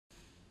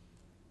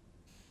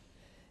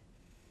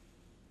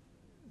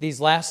These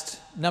last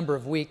number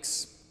of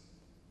weeks,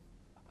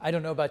 I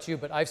don't know about you,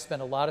 but I've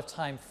spent a lot of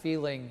time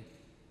feeling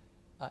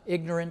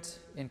ignorant,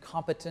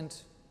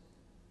 incompetent,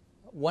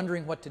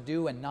 wondering what to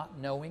do and not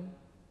knowing.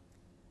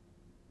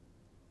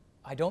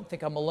 I don't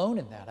think I'm alone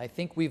in that. I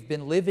think we've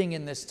been living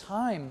in this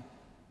time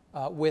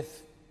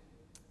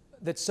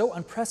that's so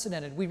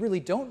unprecedented, we really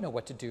don't know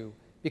what to do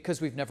because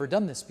we've never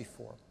done this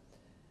before.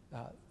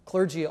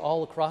 Clergy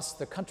all across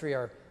the country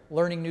are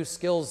learning new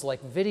skills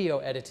like video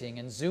editing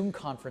and Zoom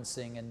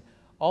conferencing and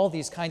all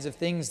these kinds of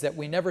things that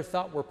we never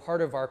thought were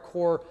part of our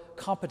core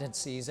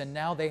competencies, and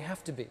now they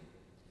have to be.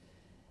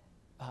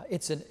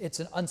 It's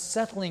an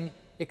unsettling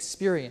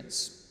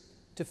experience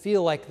to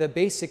feel like the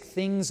basic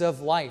things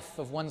of life,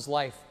 of one's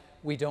life,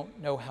 we don't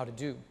know how to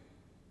do.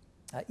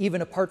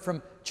 Even apart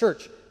from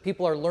church,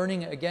 people are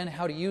learning again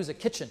how to use a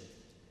kitchen,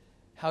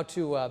 how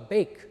to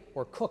bake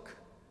or cook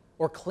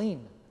or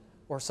clean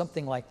or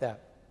something like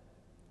that.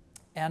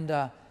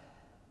 And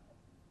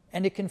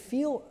it can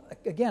feel,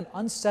 again,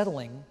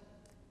 unsettling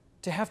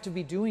to have to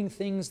be doing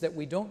things that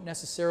we don't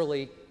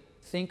necessarily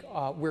think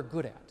we're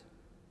good at.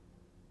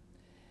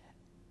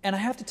 And I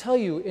have to tell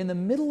you, in the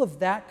middle of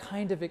that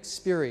kind of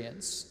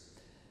experience,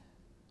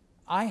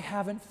 I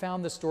haven't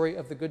found the story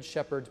of the Good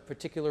Shepherd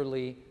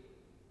particularly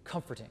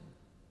comforting.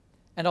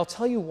 And I'll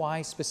tell you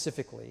why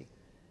specifically.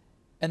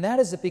 And that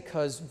is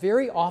because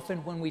very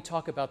often when we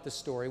talk about this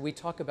story, we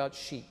talk about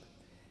sheep.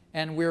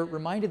 And we're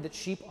reminded that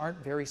sheep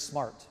aren't very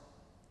smart.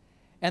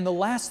 And the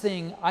last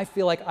thing I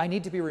feel like I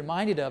need to be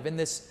reminded of in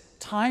this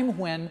time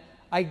when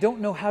I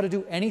don't know how to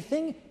do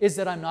anything is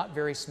that I'm not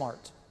very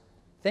smart.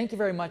 Thank you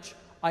very much.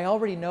 I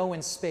already know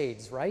in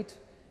spades, right?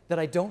 That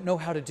I don't know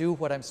how to do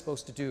what I'm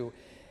supposed to do.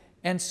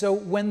 And so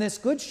when this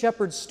Good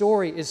Shepherd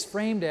story is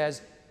framed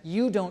as,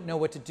 you don't know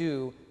what to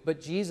do,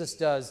 but Jesus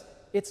does,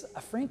 it's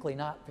frankly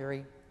not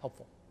very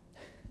helpful.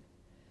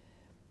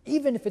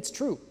 Even if it's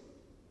true,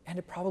 and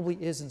it probably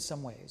is in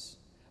some ways.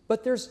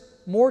 But there's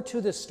more to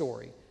this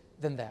story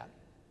than that.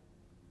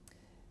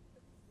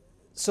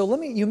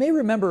 So you may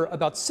remember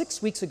about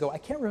 6 weeks ago, I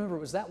can't remember, it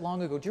was that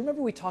long ago. Do you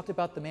remember we talked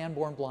about the man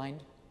born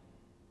blind?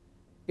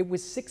 It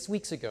was 6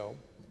 weeks ago.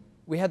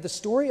 We had the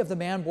story of the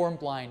man born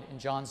blind in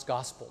John's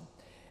Gospel.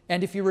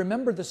 And if you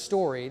remember the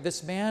story,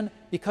 this man,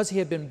 because he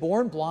had been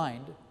born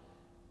blind,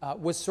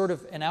 was sort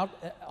of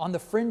on the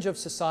fringe of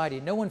society.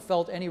 No one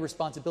felt any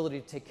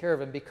responsibility to take care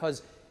of him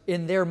because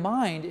in their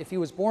mind, if he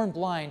was born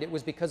blind, it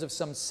was because of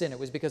some sin. It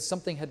was because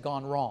something had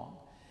gone wrong.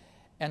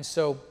 And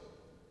so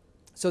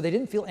they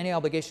didn't feel any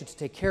obligation to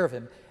take care of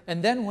him.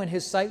 And then when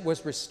his sight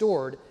was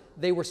restored,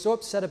 they were so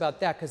upset about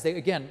that because they,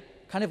 again,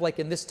 kind of like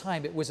in this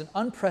time, it was an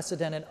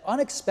unprecedented,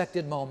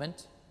 unexpected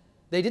moment.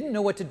 They didn't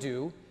know what to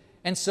do.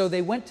 And so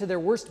they went to their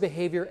worst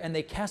behavior and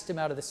they cast him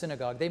out of the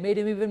synagogue. They made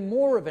him even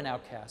more of an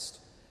outcast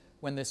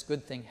when this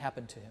good thing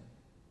happened to him.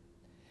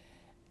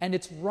 And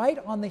it's right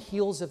on the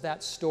heels of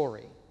that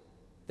story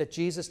that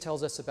Jesus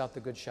tells us about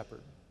the Good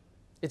Shepherd.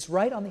 It's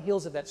right on the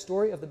heels of that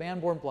story of the man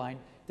born blind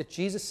that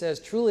Jesus says,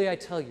 truly I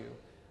tell you,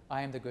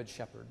 I am the Good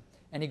Shepherd.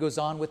 And he goes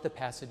on with the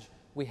passage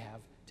we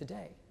have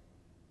today.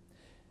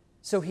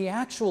 So he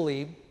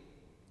actually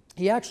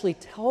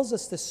tells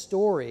us the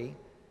story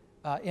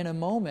in a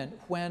moment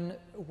when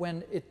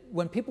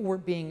people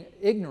weren't being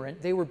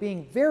ignorant, they were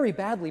being very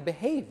badly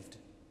behaved.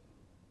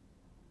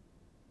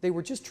 They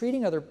were just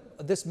treating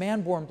this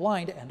man born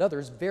blind and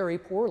others very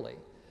poorly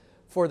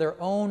for their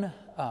own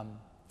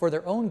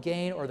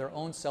gain or their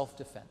own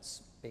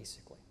self-defense,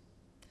 basically.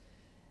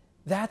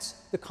 That's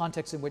the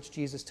context in which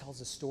Jesus tells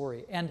the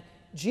story. And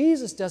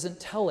Jesus doesn't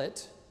tell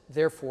it,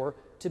 therefore,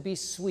 to be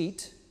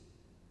sweet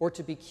or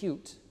to be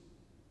cute.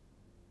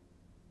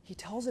 He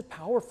tells it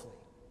powerfully,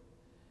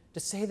 to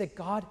say that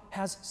God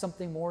has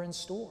something more in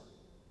store.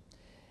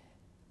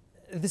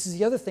 This is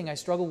the other thing I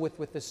struggle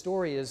with this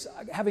story is,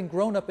 having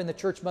grown up in the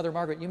church, Mother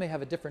Margaret, you may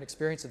have a different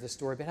experience of this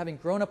story, but having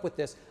grown up with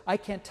this, I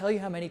can't tell you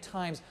how many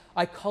times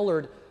I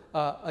colored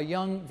a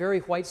young, very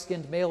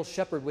white-skinned male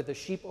shepherd with a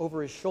sheep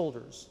over his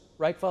shoulders.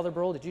 Right, Father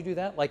Burl? Did you do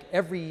that? Like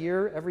every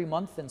year, every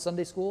month in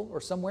Sunday school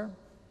or somewhere?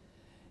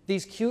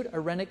 These cute,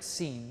 irenic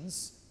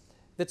scenes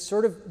that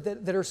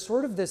are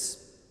sort of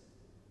this,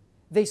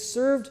 they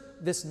served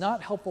this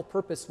not helpful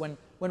purpose when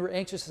we're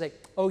anxious to say,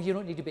 oh, you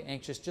don't need to be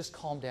anxious, just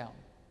calm down.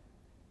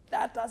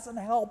 That doesn't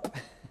help.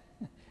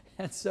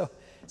 And so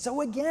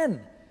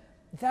again,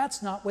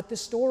 that's not what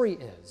this story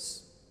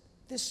is.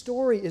 This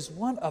story is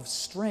one of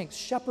strength.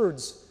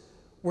 Shepherds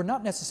were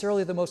not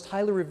necessarily the most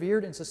highly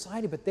revered in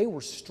society, but they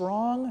were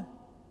strong,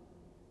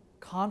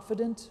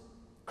 confident,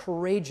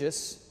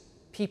 courageous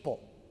people.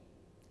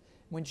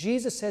 When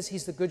Jesus says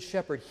he's the Good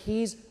Shepherd,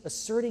 he's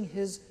asserting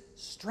his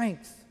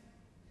strength,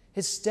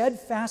 his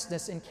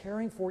steadfastness in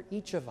caring for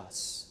each of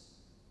us.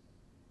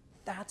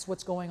 That's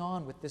what's going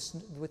on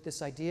with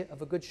this idea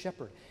of a Good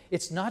Shepherd.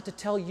 It's not to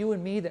tell you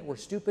and me that we're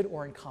stupid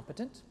or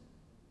incompetent.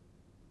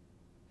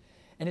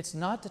 And it's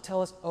not to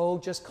tell us, oh,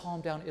 just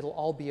calm down, it'll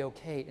all be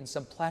okay, in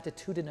some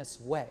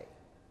platitudinous way.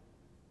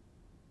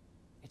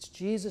 It's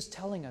Jesus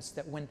telling us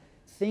that when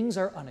things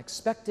are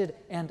unexpected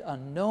and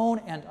unknown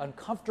and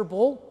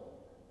uncomfortable,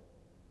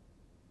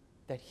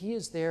 that he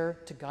is there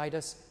to guide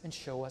us and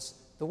show us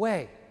the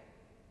way.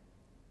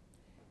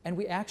 And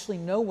we actually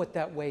know what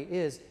that way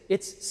is.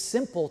 It's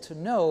simple to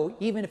know,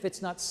 even if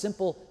it's not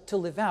simple to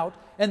live out.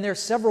 And there are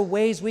several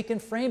ways we can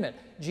frame it.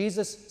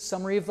 Jesus'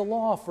 summary of the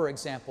law, for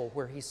example,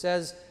 where he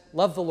says,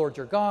 love the Lord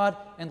your God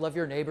and love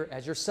your neighbor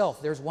as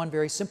yourself. There's one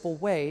very simple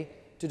way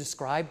to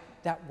describe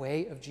that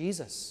way of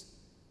Jesus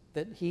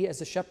that he as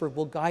a shepherd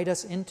will guide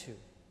us into.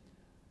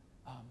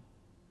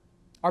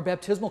 Our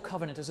baptismal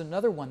covenant is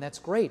another one that's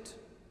great.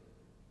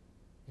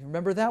 You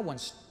remember that one,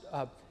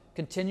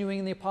 continuing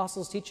in the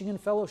apostles' teaching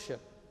and fellowship,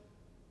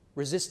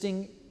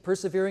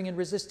 persevering in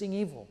resisting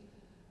evil,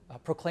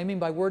 proclaiming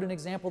by word and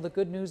example the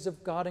good news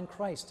of God and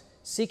Christ,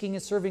 seeking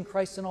and serving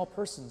Christ in all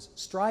persons,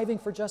 striving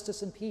for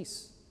justice and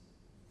peace.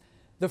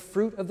 The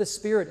fruit of the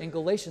Spirit in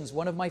Galatians,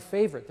 one of my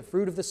favorite. The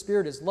fruit of the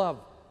Spirit is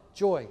love,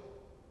 joy,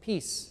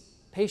 peace,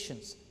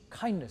 patience,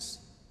 kindness,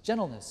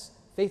 gentleness,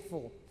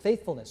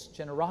 faithfulness,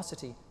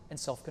 generosity, and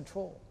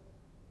self-control.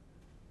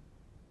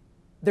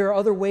 There are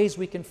other ways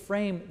we can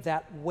frame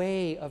that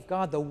way of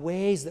God, the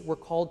ways that we're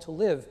called to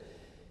live,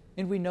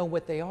 and we know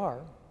what they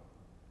are.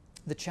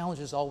 The challenge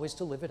is always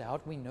to live it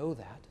out. We know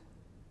that.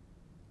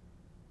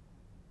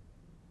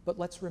 But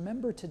let's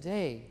remember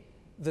today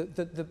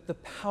the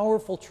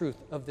powerful truth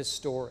of this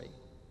story.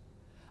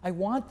 I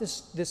want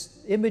this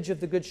image of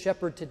the Good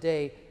Shepherd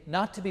today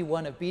not to be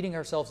one of beating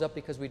ourselves up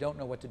because we don't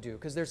know what to do,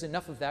 because there's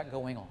enough of that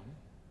going on.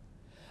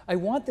 I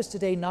want this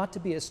today not to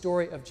be a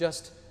story of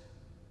just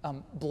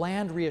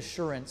bland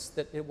reassurance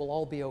that it will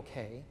all be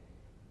okay.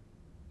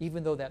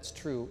 Even though that's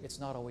true, it's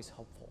not always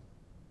helpful.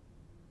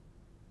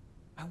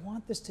 I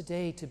want this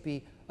today to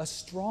be a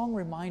strong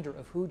reminder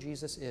of who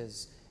Jesus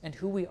is and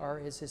who we are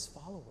as his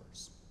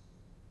followers.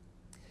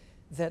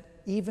 That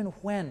even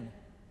when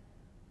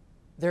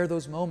there are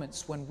those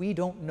moments when we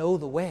don't know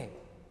the way,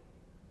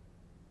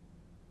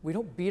 we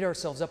don't beat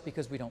ourselves up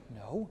because we don't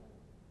know.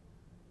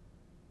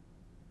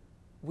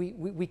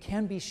 We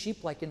can be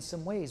sheep-like in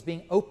some ways,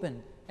 being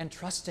open and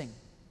trusting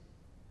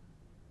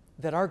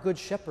that our Good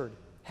Shepherd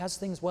has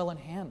things well in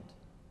hand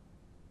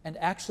and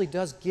actually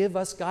does give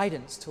us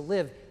guidance to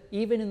live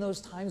even in those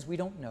times we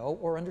don't know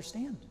or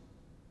understand.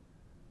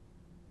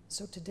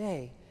 So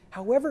today,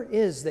 however it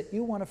is that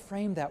you want to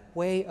frame that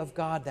way of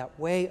God, that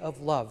way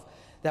of love,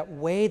 that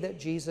way that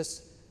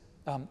Jesus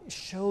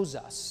shows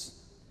us,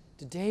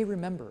 today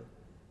remember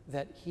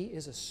that he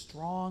is a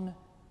strong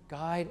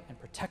guide and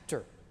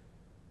protector,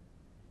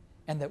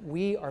 and that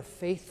we are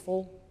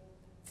faithful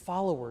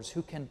followers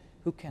who can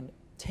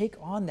take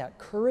on that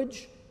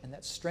courage and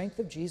that strength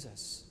of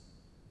Jesus.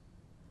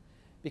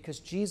 Because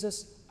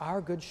Jesus,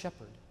 our Good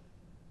Shepherd,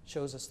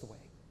 shows us the way.